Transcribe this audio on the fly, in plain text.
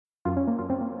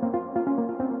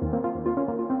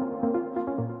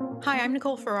I'm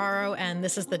Nicole Ferraro, and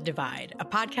this is The Divide, a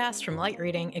podcast from Light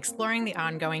Reading exploring the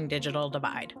ongoing digital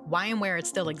divide, why and where it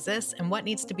still exists, and what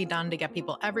needs to be done to get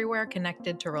people everywhere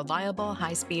connected to reliable,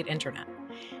 high-speed internet.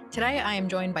 Today, I am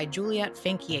joined by Juliet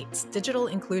Fink Yates, Digital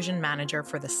Inclusion Manager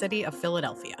for the City of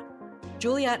Philadelphia.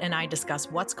 Juliet and I discuss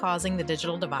what's causing the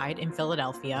digital divide in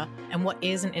Philadelphia and what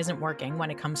is and isn't working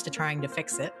when it comes to trying to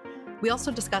fix it. We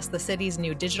also discuss the city's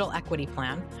new digital equity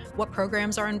plan, what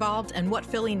programs are involved, and what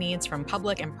Philly needs from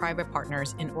public and private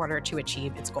partners in order to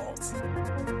achieve its goals.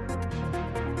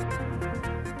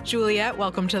 Juliet,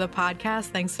 welcome to the podcast.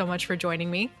 Thanks so much for joining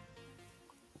me.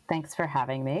 Thanks for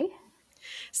having me.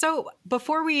 So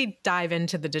before we dive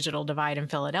into the digital divide in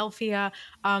Philadelphia,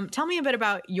 tell me a bit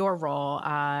about your role,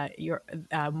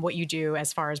 what you do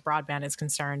as far as broadband is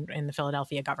concerned in the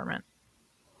Philadelphia government.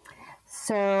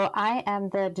 So I am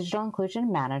the Digital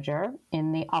Inclusion Manager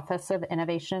in the Office of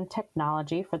Innovation and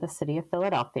Technology for the City of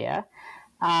Philadelphia.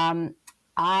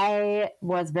 I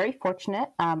was very fortunate.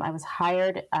 I was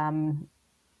hired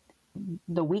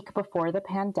the week before the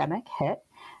pandemic hit.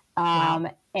 Wow.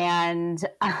 And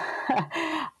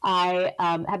I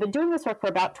have been doing this work for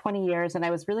about 20 years, and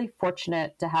I was really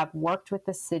fortunate to have worked with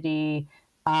the city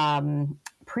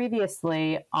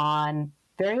previously on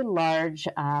very large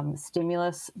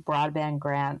stimulus broadband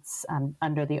grants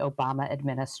under the Obama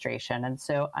administration. And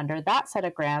so under that set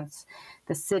of grants,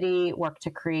 the city worked to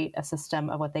create a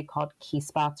system of what they called key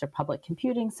spots or public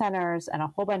computing centers and a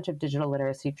whole bunch of digital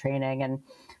literacy training. And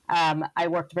I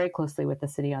worked very closely with the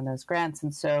city on those grants.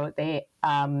 And so the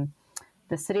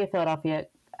City of Philadelphia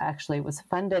actually was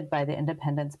funded by the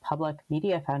Independence Public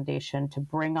Media Foundation to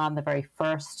bring on the very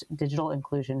first digital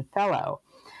inclusion fellow.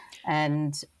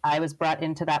 And I was brought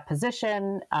into that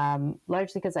position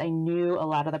largely because I knew a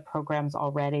lot of the programs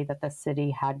already that the city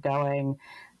had going.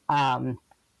 And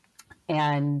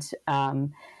then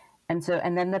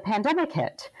the pandemic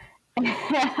hit.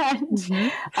 And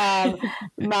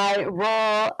my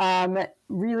role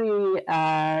really,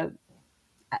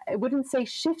 I wouldn't say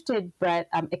shifted, but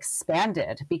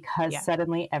expanded because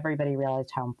suddenly everybody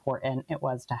realized how important it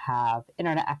was to have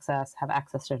internet access, have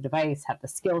access to a device, have the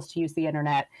skills to use the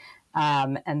internet.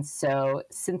 And so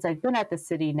since I've been at the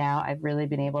city now, I've really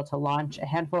been able to launch a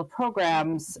handful of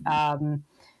programs to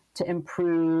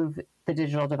improve the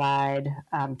digital divide,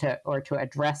 to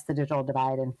address the digital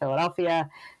divide in Philadelphia,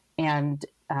 and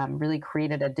really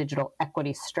created a digital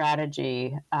equity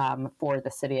strategy for the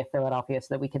city of Philadelphia so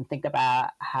that we can think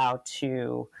about how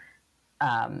to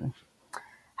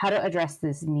address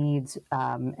these needs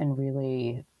and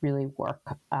really work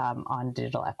on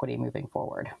digital equity moving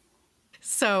forward.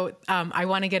 So I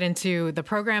want to get into the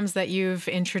programs that you've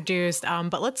introduced,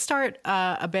 but let's start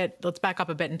let's back up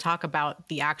a bit and talk about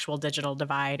the actual digital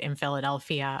divide in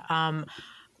Philadelphia.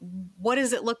 What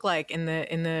does it look like in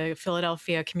the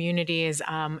Philadelphia communities,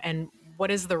 and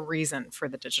what is the reason for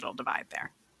the digital divide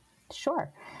there?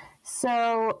 Sure.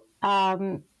 So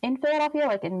in Philadelphia,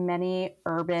 like in many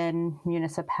urban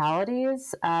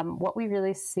municipalities, what we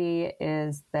really see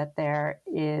is that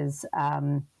there's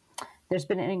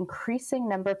been an increasing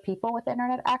number of people with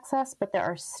internet access, but there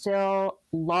are still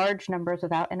large numbers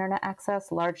without internet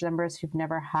access, large numbers who've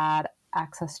never had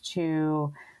access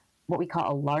to what we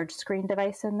call a large screen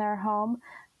device in their home.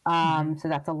 So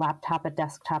that's a laptop, a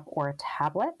desktop, or a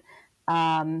tablet.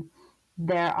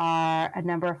 There are a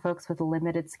number of folks with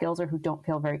limited skills or who don't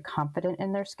feel very confident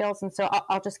in their skills. And so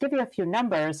I'll just give you a few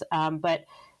numbers, but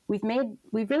we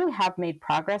really have made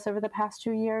progress over the past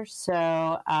 2 years.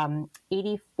 So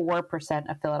 84%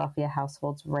 of Philadelphia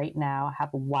households right now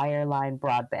have wireline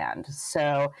broadband.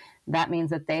 So that means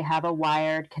that they have a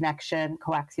wired connection,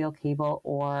 coaxial cable,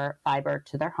 or fiber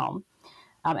to their home.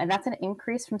 And that's an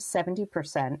increase from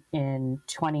 70% in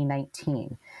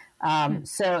 2019.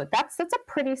 So that's a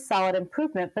pretty solid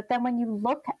improvement. But then when you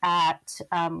look at,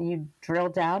 you drill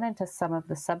down into some of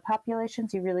the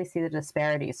subpopulations, you really see the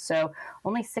disparities. So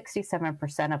only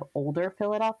 67% of older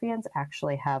Philadelphians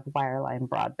actually have wireline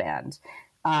broadband.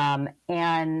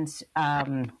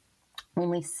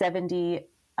 Only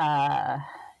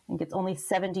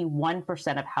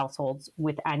 71% of households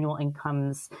with annual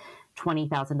incomes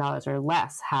 $20,000 or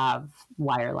less have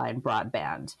wireline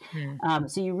broadband.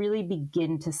 So you really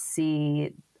begin to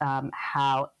see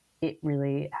how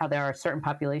there are certain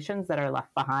populations that are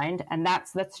left behind, and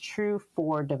that's true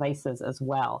for devices as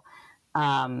well.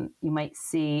 You might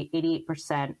see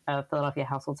 88% of Philadelphia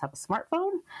households have a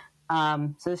smartphone.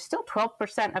 So there's still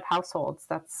 12% of households.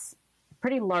 That's a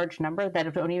pretty large number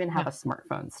that don't even have a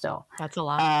smartphone still. That's a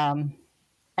lot.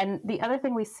 And the other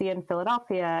thing we see in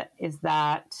Philadelphia is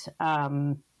that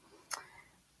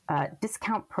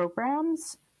discount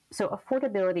programs so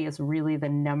affordability is really the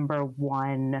number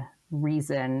one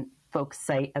reason folks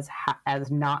cite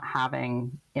as not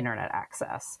having internet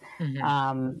access.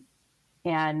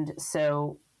 And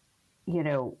so,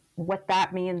 what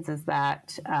that means is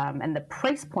that, and the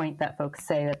price point that folks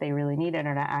say that they really need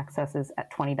internet access is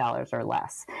at $20 or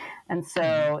less. And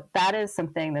so that is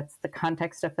something that's the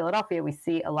context of Philadelphia. We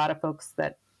see a lot of folks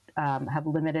that have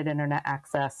limited internet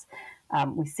access.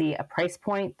 We see a price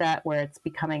point where it's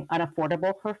becoming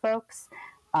unaffordable for folks.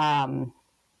 And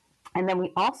then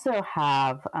we also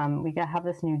have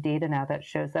this new data now that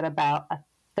shows that about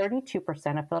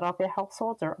 32% of Philadelphia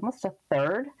households, or almost a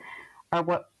third, are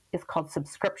what is called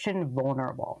subscription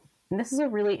vulnerable. And this is a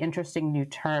really interesting new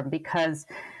term because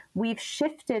we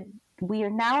are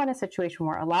now in a situation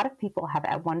where a lot of people have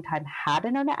at one time had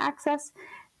internet access,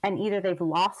 and either they've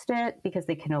lost it because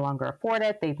they can no longer afford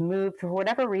it, they've moved, for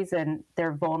whatever reason,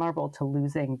 they're vulnerable to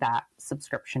losing that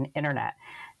subscription internet.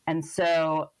 And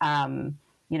so,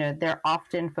 they're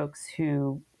often folks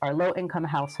who are low-income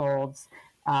households,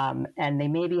 and they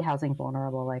may be housing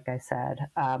vulnerable, like I said.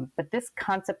 But this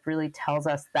concept really tells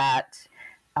us that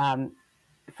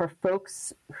for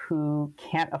folks who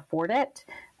can't afford it,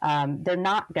 they're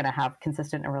not going to have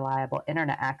consistent and reliable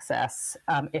internet access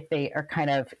if they are kind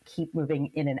of keep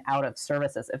moving in and out of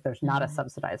services, if there's not a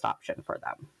subsidized option for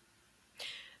them.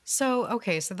 So,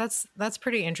 okay, so that's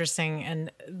pretty interesting.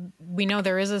 And we know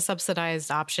there is a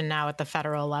subsidized option now at the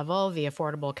federal level, the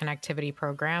Affordable Connectivity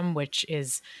Program, which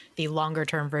is the longer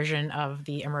term version of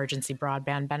the emergency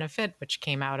broadband benefit, which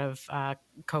came out of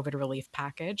COVID relief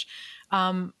package.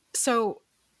 So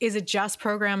is it just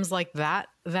programs like that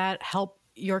help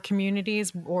your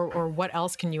communities, or what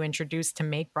else can you introduce to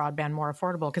make broadband more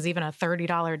affordable? Because even a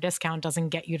 $30 discount doesn't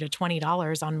get you to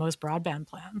 $20 on most broadband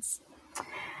plans.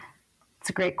 It's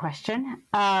a great question.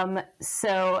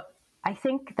 So I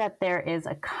think that there is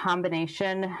a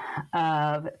combination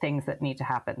of things that need to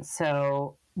happen.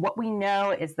 So what we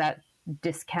know is that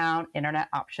discount internet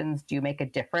options do make a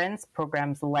difference.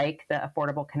 Programs like the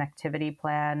Affordable Connectivity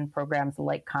Plan, programs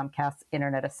like Comcast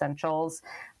Internet Essentials,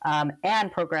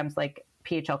 and programs like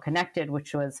PHL Connected,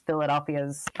 which was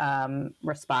Philadelphia's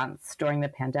response during the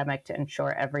pandemic to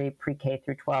ensure every pre-K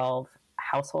through 12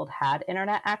 household had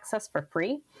internet access for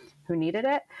free who needed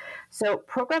it. So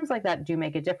programs like that do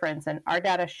make a difference. And our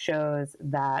data shows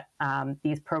that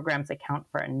these programs account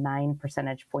for a 9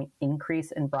 percentage point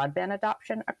increase in broadband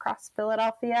adoption across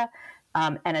Philadelphia,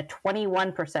 and a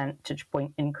 21 percentage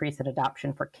point increase in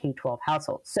adoption for K-12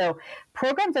 households. So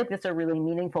programs like this are really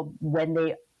meaningful when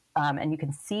they, and you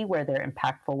can see where they're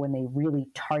impactful when they really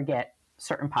target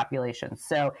certain populations.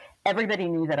 So everybody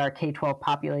knew that our K-12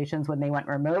 populations, when they went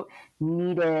remote,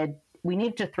 we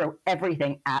need to throw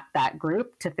everything at that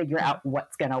group to figure out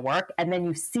what's going to work. And then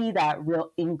you see that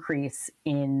real increase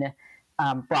in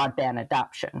broadband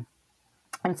adoption.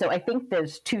 And so I think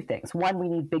there's two things. One, we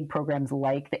need big programs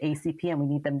like the ACP, and we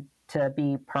need them to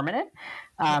be permanent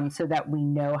so that we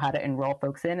know how to enroll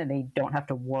folks in and they don't have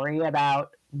to worry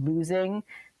about losing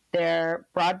their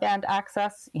broadband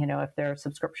access, if they're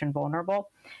subscription vulnerable.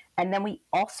 And then we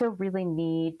also really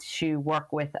need to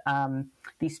work with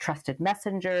these trusted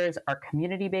messengers, our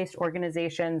community-based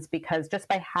organizations, because just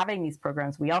by having these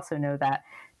programs, we also know that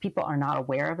people are not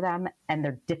aware of them and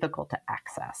they're difficult to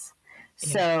access.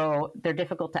 So they're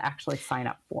difficult to actually sign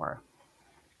up for.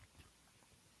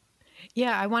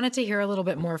 Yeah, I wanted to hear a little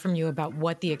bit more from you about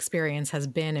what the experience has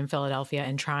been in Philadelphia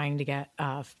in trying to get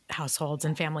households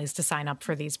and families to sign up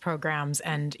for these programs.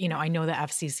 And, I know the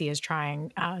FCC is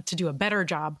trying to do a better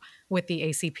job with the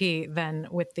ACP than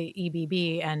with the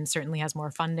EBB, and certainly has more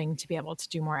funding to be able to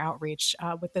do more outreach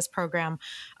with this program.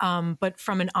 But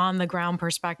from an on-the-ground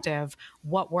perspective,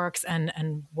 what works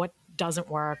and what doesn't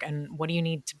work, and what do you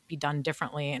need to be done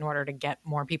differently in order to get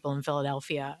more people in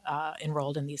Philadelphia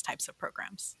enrolled in these types of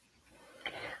programs?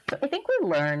 So I think we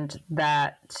learned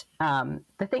that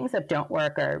the things that don't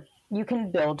work are you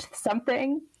can build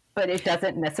something, but it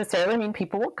doesn't necessarily mean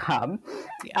people will come.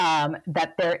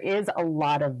 That there is a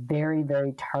lot of very,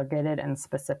 very targeted and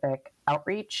specific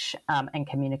outreach and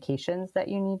communications that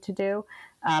you need to do.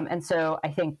 And so I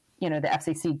think, the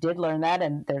FCC did learn that,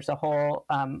 and there's a whole,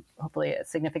 hopefully a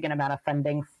significant amount of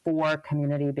funding for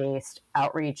community-based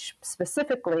outreach,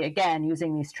 specifically, again,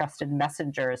 using these trusted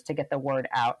messengers to get the word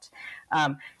out.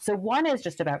 So one is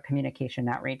just about communication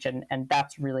outreach, and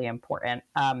that's really important.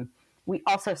 We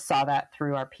also saw that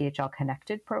through our PHL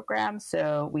Connected program.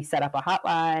 So we set up a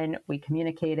hotline, we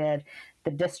communicated.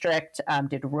 The district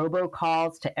did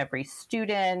robocalls to every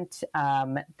student.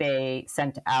 They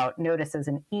sent out notices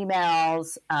and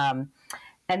emails.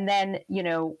 And then,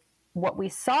 what we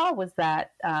saw was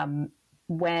that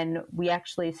when we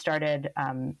actually started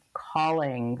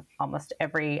calling almost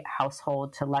every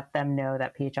household to let them know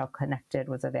that PHL Connected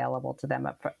was available to them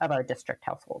of our district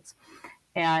households.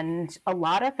 And a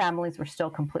lot of families were still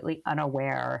completely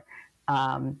unaware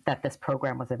that this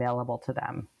program was available to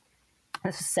them.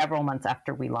 This is several months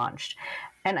after we launched.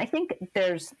 And I think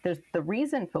there's the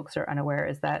reason folks are unaware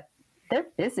is that they're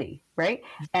busy, right?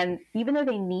 And even though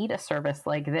they need a service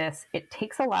like this, it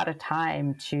takes a lot of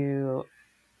time to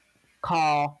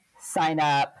call, sign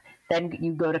up, then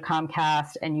you go to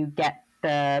Comcast and you get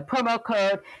the promo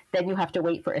code, then you have to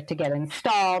wait for it to get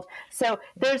installed. So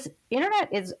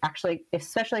internet is actually,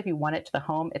 especially if you want it to the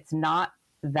home, it's not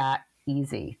that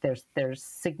easy. There's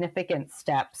significant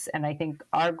steps. And I think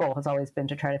our goal has always been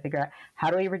to try to figure out,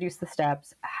 how do we reduce the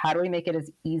steps? How do we make it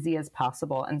as easy as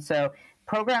possible? And so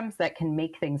programs that can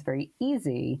make things very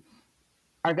easy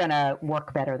are going to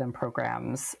work better than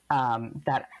programs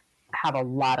that have a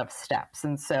lot of steps.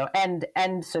 And so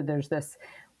there's this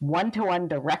one-to-one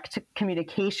direct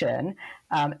communication.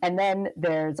 And then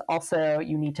there's also,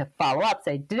 you need to follow up,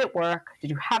 say, did it work?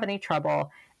 Did you have any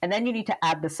trouble? And then you need to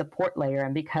add the support layer.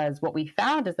 And because what we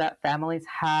found is that families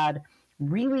had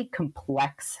really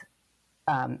complex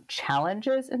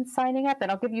challenges in signing up.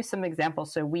 And I'll give you some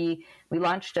examples. So we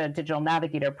launched a digital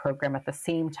navigator program at the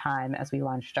same time as we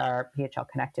launched our PHL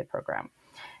Connected program.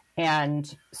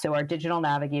 And so our digital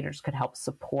navigators could help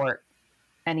support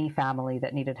any family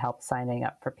that needed help signing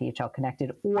up for PHL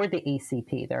Connected or the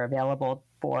ACP. They're available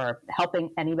for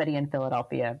helping anybody in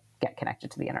Philadelphia get connected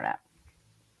to the internet.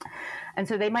 And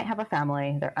so they might have a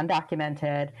family, they're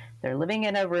undocumented, they're living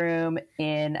in a room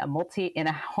in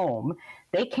a home.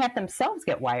 They can't themselves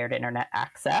get wired internet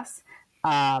access,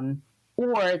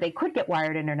 or they could get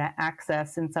wired internet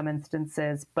access in some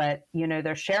instances, but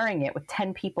they're sharing it with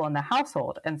 10 people in the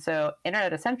household. And so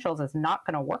Internet Essentials is not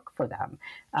going to work for them.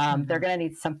 They're going to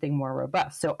need something more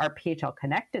robust. So our PHL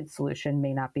Connected solution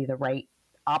may not be the right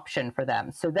option for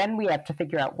them. So then we have to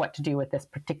figure out what to do with this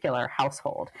particular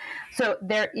household. So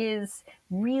there is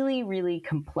really, really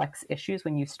complex issues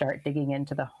when you start digging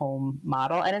into the home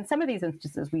model. And in some of these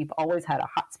instances, we've always had a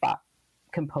hotspot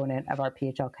component of our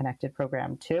PHL Connected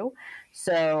program too.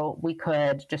 So we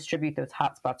could distribute those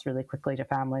hotspots really quickly to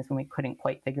families when we couldn't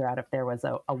quite figure out if there was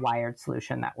a wired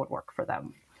solution that would work for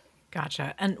them.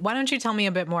 Gotcha. And why don't you tell me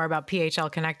a bit more about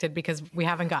PHL Connected, because we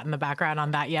haven't gotten the background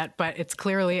on that yet, but it's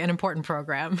clearly an important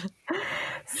program.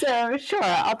 So sure,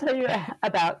 I'll tell you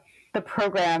about the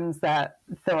programs that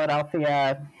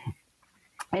Philadelphia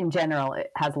in general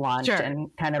has launched and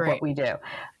kind of what we do.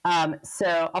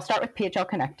 So I'll start with PHL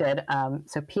Connected.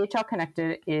 So PHL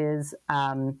Connected is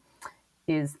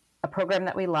a program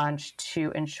that we launched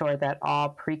to ensure that all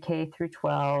pre-K through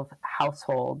 12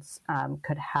 households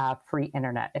could have free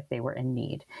internet if they were in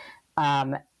need.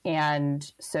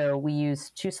 And so we use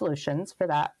two solutions for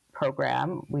that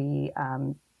program.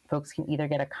 Folks can either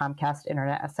get a Comcast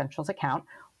Internet Essentials account,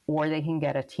 or they can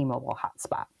get a T-Mobile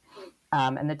hotspot.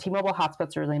 And the T-Mobile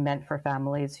hotspots are really meant for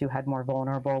families who had more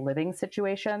vulnerable living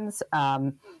situations,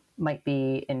 might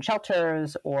be in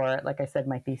shelters, or like I said,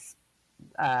 might be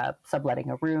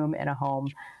subletting a room in a home.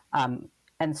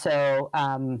 And so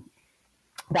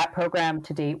that program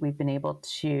to date, we've been able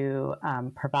to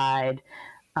provide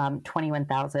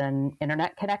 21,000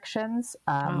 internet connections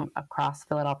across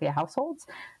Philadelphia households.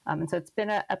 And so it's been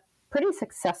a pretty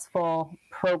successful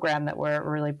program that we're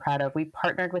really proud of. We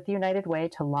partnered with United Way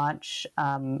to launch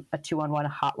a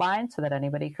 211 hotline so that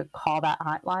anybody could call that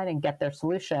hotline and get their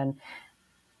solution.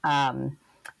 And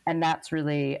that's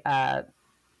really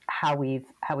how we've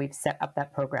set up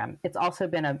that program. It's also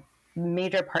been a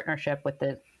major partnership with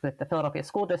the Philadelphia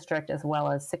School District, as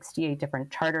well as 68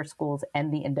 different charter schools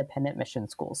and the independent mission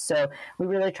schools. So we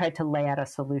really tried to lay out a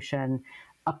solution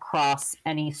across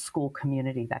any school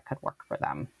community that could work for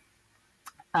them.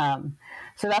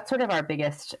 So that's sort of our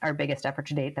biggest effort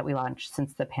to date that we launched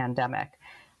since the pandemic.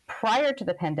 Prior to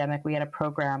the pandemic, we had a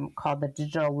program called the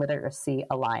Digital Literacy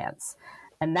Alliance.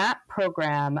 And that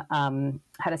program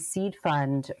had a seed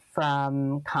fund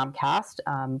from Comcast,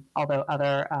 although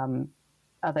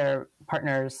other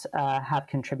partners have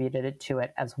contributed to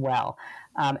it as well.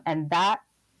 And that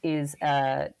is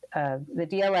the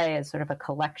DLA is sort of a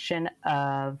collection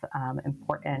of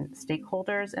important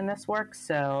stakeholders in this work.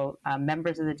 So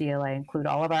members of the DLA include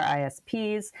all of our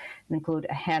ISPs, include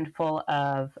a handful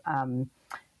of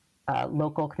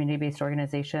local community-based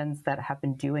organizations that have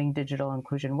been doing digital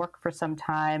inclusion work for some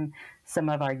time, some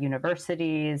of our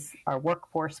universities, our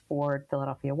workforce board,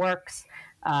 Philadelphia Works,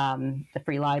 the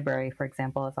Free Library, for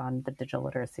example, is on the Digital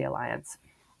Literacy Alliance.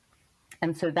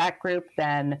 And so that group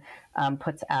then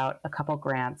puts out a couple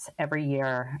grants every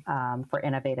year for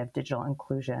innovative digital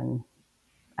inclusion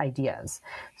ideas.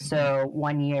 So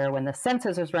one year when the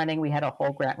census was running, we had a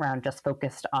whole grant round just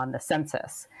focused on the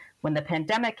census. When the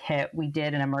pandemic hit, we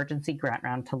did an emergency grant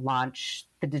round to launch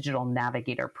the Digital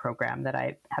Navigator program that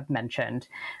I have mentioned.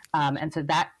 And so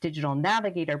that Digital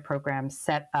Navigator program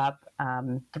set up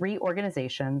 3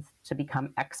 organizations to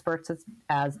become experts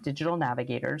as digital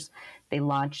navigators. They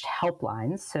launched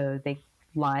helplines, so they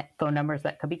phone numbers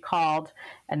that could be called,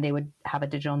 and they would have a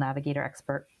digital navigator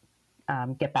expert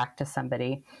get back to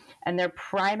somebody. And their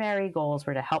primary goals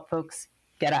were to help folks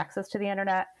get access to the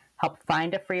internet, help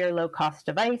find a free or low-cost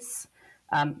device,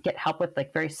 get help with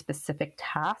like very specific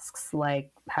tasks,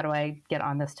 like how do I get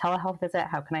on this telehealth visit?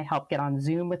 How can I help get on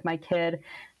Zoom with my kid?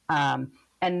 And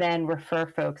then refer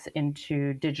folks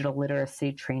into digital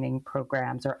literacy training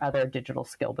programs or other digital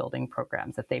skill building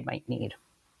programs that they might need.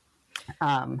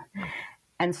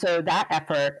 And so that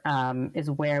effort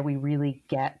is where we really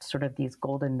get sort of these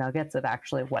golden nuggets of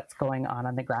actually what's going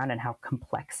on the ground and how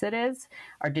complex it is.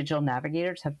 Our digital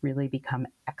navigators have really become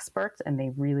experts, and they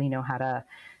really know how to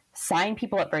sign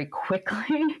people up very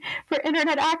quickly for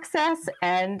internet access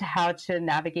and how to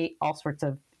navigate all sorts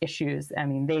of issues. I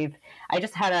mean, I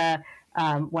just had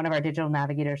one of our digital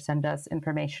navigators send us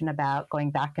information about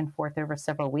going back and forth over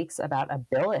several weeks about a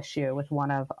bill issue with one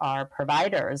of our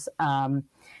providers.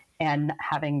 And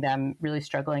having them really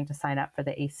struggling to sign up for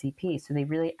the ACP. So they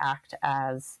really act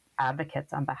as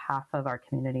advocates on behalf of our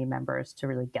community members to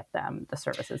really get them the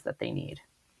services that they need.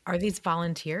 Are these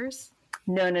volunteers?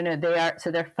 No. They are. So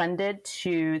they're funded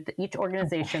to each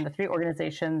organization. The 3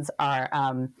 organizations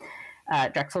are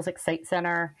Drexel's Excite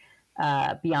Center,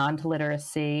 Beyond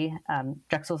Literacy,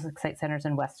 Drexel's Excite Centers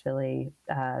in West Philly,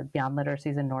 Beyond Literacy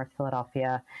is in North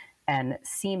Philadelphia, and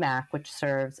CMAC, which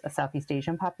serves a Southeast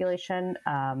Asian population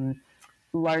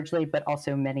largely, but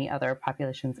also many other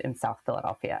populations in South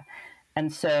Philadelphia.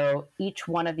 And so each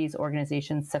one of these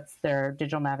organizations sets their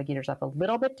digital navigators up a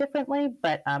little bit differently,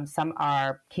 but some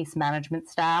are case management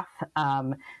staff,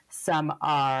 some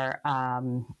are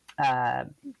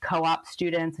co-op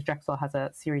students. Drexel has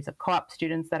a series of co-op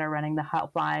students that are running the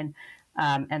helpline.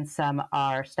 And some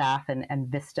are staff and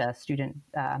Vista student,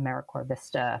 AmeriCorps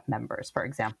Vista members, for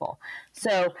example.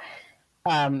 So,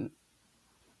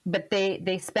 but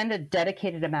they spend a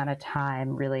dedicated amount of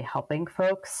time really helping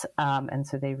folks. And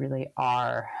so they really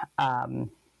are,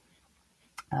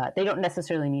 they don't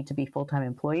necessarily need to be full-time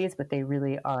employees, but they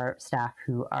really are staff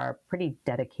who are pretty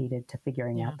dedicated to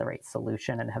figuring out the right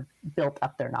solution and have built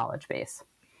up their knowledge base.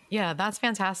 Yeah, that's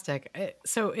fantastic.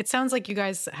 So it sounds like you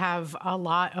guys have a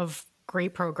lot of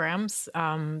great programs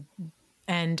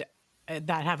and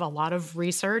that have a lot of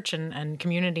research and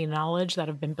community knowledge that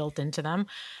have been built into them.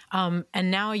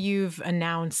 And now you've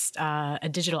announced a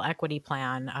digital equity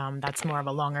plan that's more of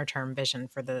a longer term vision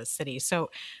for the city. So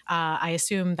I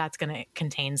assume that's going to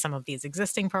contain some of these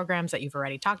existing programs that you've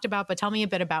already talked about, but tell me a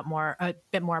bit more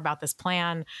about this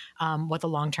plan, what the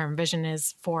long-term vision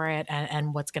is for it,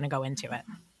 and what's going to go into it.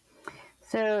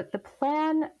 So the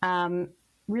plan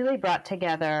really brought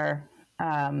together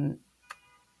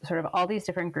sort of all these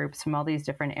different groups from all these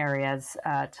different areas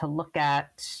to look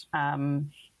at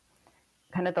kind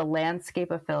of the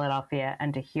landscape of Philadelphia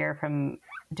and to hear from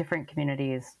different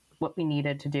communities what we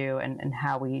needed to do and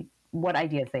what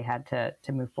ideas they had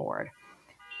to move forward.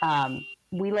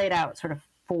 We laid out sort of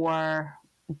 4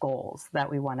 goals that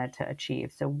we wanted to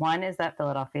achieve. So one is that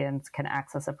Philadelphians can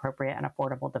access appropriate and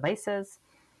affordable devices.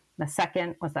 The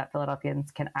second was that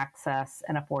Philadelphians can access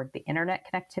and afford the internet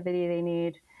connectivity they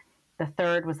need. The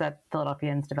third was that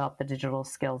Philadelphians develop the digital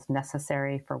skills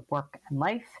necessary for work and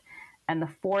life. And the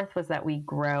fourth was that we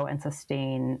grow and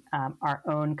sustain our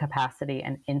own capacity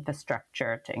and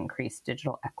infrastructure to increase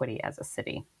digital equity as a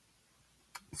city.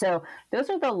 So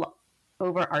those are the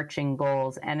overarching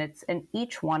goals, and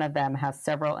each one of them has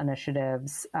several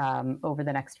initiatives over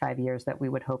the next 5 years that we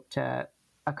would hope to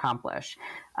accomplish.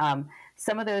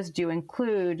 Some of those do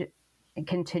include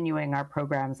continuing our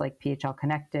programs like PHL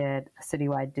Connected, a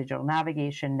citywide digital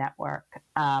navigation network.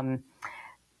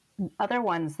 Other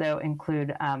ones, though,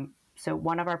 include, so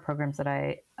one of our programs that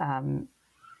I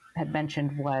had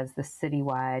mentioned was the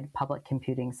citywide public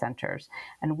computing centers.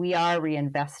 And we are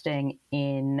reinvesting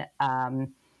in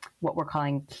what we're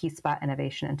calling Key Spot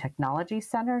Innovation and Technology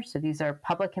Centers. So these are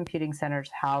public computing centers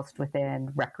housed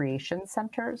within recreation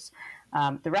centers.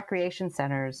 The recreation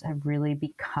centers have really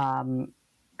become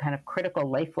kind of critical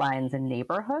lifelines in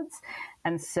neighborhoods.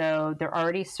 And so they're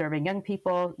already serving young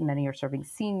people, many are serving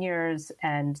seniors,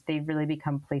 and they've really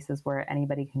become places where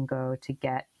anybody can go to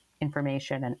get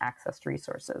information and access to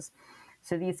resources.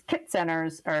 So these KIT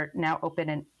centers are now open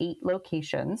in 8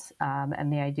 locations,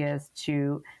 and the idea is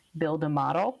to build a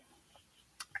model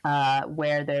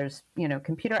where there's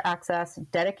computer access,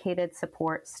 dedicated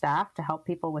support staff to help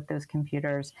people with those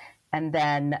computers, and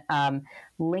then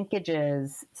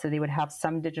linkages. So they would have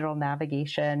some digital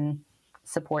navigation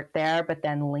support there, but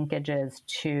then linkages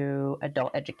to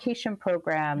adult education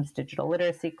programs, digital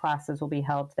literacy classes will be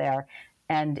held there,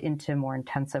 and into more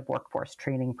intensive workforce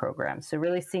training programs. So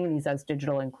really seeing these as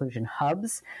digital inclusion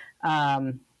hubs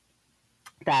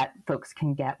that folks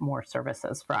can get more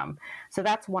services from. So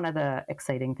that's one of the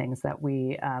exciting things that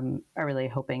we are really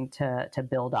hoping to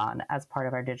build on as part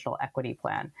of our digital equity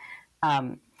plan.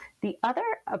 The other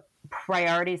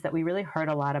priorities that we really heard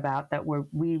a lot about that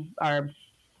we are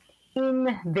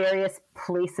in various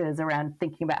places around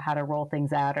thinking about how to roll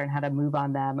things out and how to move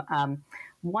on them.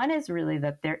 One is really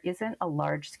that there isn't a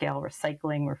large-scale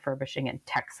recycling, refurbishing, and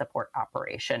tech support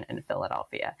operation in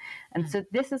Philadelphia. And so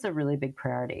this is a really big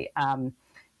priority.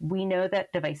 We know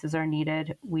that devices are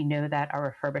needed. We know that our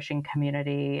refurbishing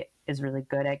community is really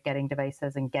good at getting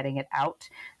devices and getting it out.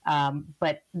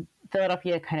 But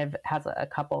Philadelphia kind of has a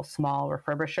couple small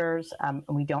refurbishers, and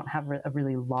we don't have a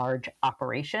really large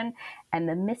operation. And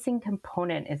the missing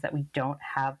component is that we don't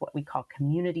have what we call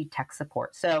community tech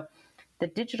support. So the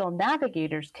digital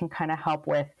navigators can kind of help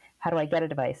with, how do I get a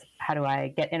device? How do I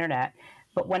get internet?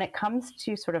 But when it comes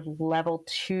to sort of level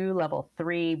 2, level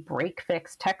 3 break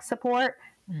fix tech support,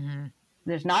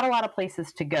 there's not a lot of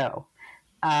places to go.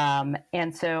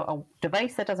 And so a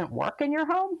device that doesn't work in your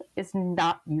home is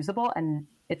not usable, and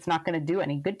it's not going to do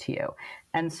any good to you.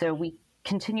 And so we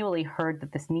continually heard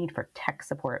that this need for tech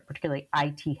support, particularly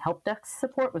IT help desk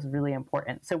support, was really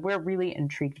important. So we're really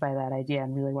intrigued by that idea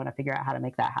and really want to figure out how to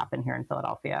make that happen here in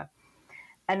Philadelphia.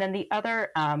 And then the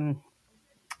other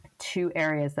 2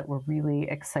 areas that we're really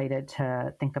excited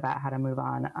to think about how to move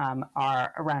on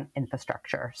are around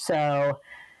infrastructure. So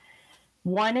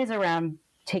one is around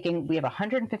we have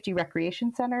 150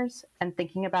 recreation centers, and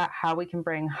thinking about how we can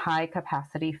bring high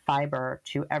capacity fiber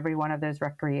to every one of those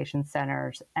recreation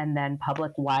centers, and then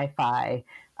public Wi-Fi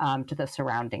to the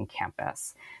surrounding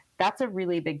campus. That's a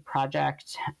really big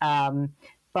project,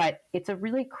 but it's a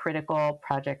really critical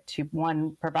project to,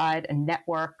 one, provide a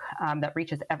network that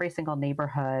reaches every single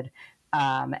neighborhood,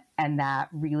 and that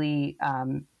really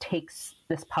takes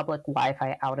this public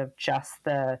Wi-Fi out of just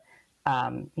the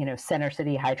center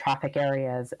city, high traffic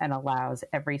areas, and allows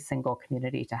every single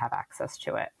community to have access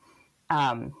to it.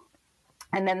 And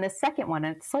then the second one,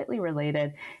 and it's slightly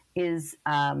related, is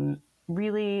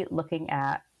really looking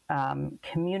at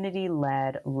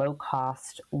community-led,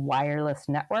 low-cost wireless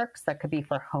networks that could be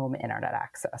for home internet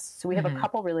access. So we have a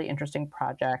couple really interesting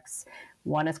projects.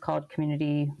 One is called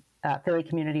Philly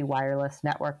Community Wireless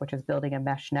Network, which is building a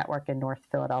mesh network in North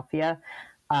Philadelphia.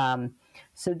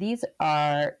 So these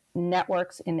are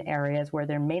networks in areas where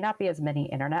there may not be as many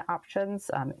internet options.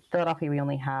 In Philadelphia, we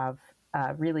only have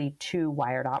really 2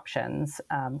 wired options,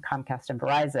 Comcast and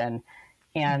Verizon.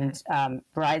 And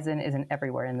Verizon isn't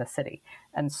everywhere in the city.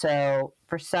 And so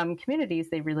for some communities,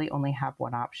 they really only have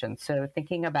one option. So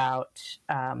thinking about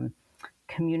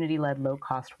community-led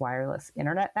low-cost wireless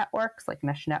internet networks like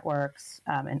mesh networks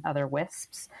and other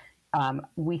WISPs,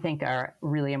 we think are a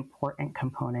really important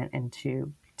component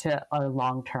into our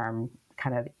long-term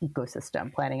kind of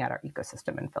ecosystem, planning out our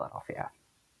ecosystem in Philadelphia.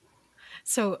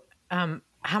 So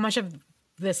how much of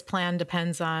this plan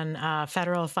depends on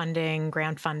federal funding,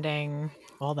 grant funding,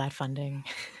 all that funding?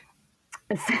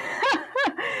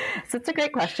 So it's a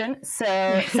great question.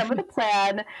 So some of the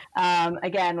plan,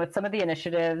 again, with some of the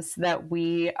initiatives that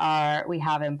we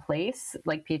have in place,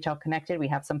 like PHL Connected, we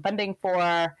have some funding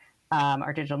for.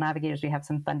 Our digital navigators, we have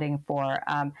some funding for.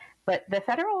 But the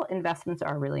federal investments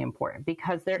are really important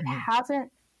because there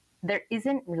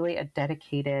isn't really a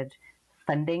dedicated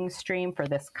funding stream for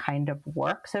this kind of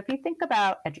work. So if you think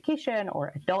about education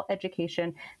or adult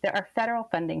education, there are federal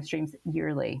funding streams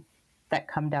yearly that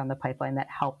come down the pipeline that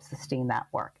help sustain that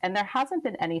work. And there hasn't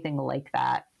been anything like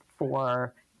that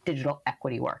for digital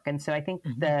equity work. And so I think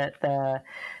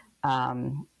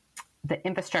the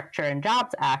Infrastructure and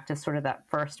Jobs Act is sort of that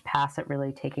first pass at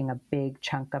really taking a big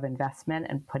chunk of investment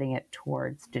and putting it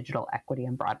towards digital equity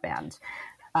and broadband.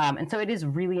 And so it is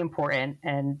really important.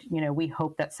 And, we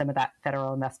hope that some of that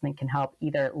federal investment can help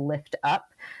either lift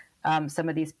up some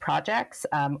of these projects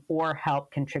or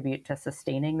help contribute to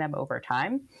sustaining them over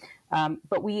time.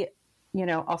 But we,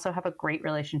 also have a great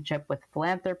relationship with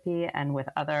philanthropy and with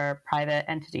other private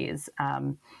entities.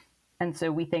 And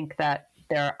so we think that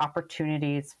there are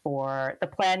opportunities the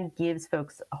plan gives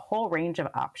folks a whole range of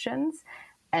options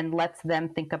and lets them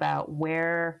think about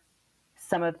where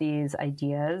some of these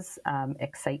ideas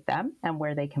excite them and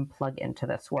where they can plug into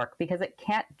this work, because it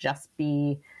can't just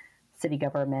be city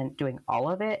government doing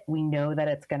all of it. We know that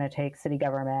it's going to take city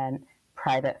government,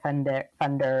 private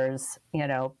funders,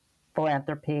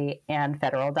 philanthropy, and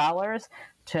federal dollars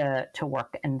to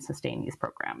work and sustain these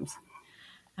programs.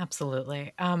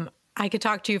 Absolutely. I could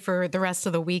talk to you for the rest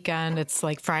of the weekend. It's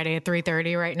like Friday at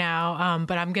 3:30 right now,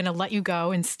 but I'm going to let you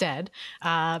go instead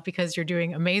because you're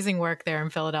doing amazing work there in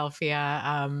Philadelphia,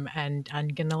 and I'm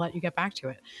going to let you get back to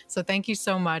it. So thank you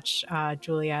so much,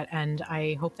 Juliet, and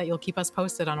I hope that you'll keep us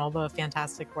posted on all the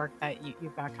fantastic work that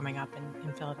you've got coming up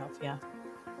in Philadelphia.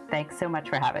 Thanks so much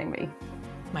for having me.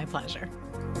 My pleasure.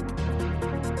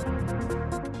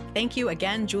 Thank you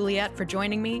again, Juliet, for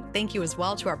joining me. Thank you as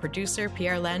well to our producer,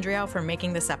 Pierre Landriau, for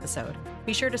making this episode.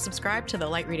 Be sure to subscribe to the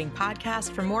Light Reading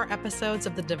Podcast for more episodes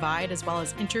of The Divide, as well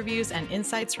as interviews and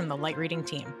insights from the Light Reading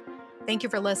team. Thank you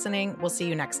for listening. We'll see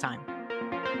you next time.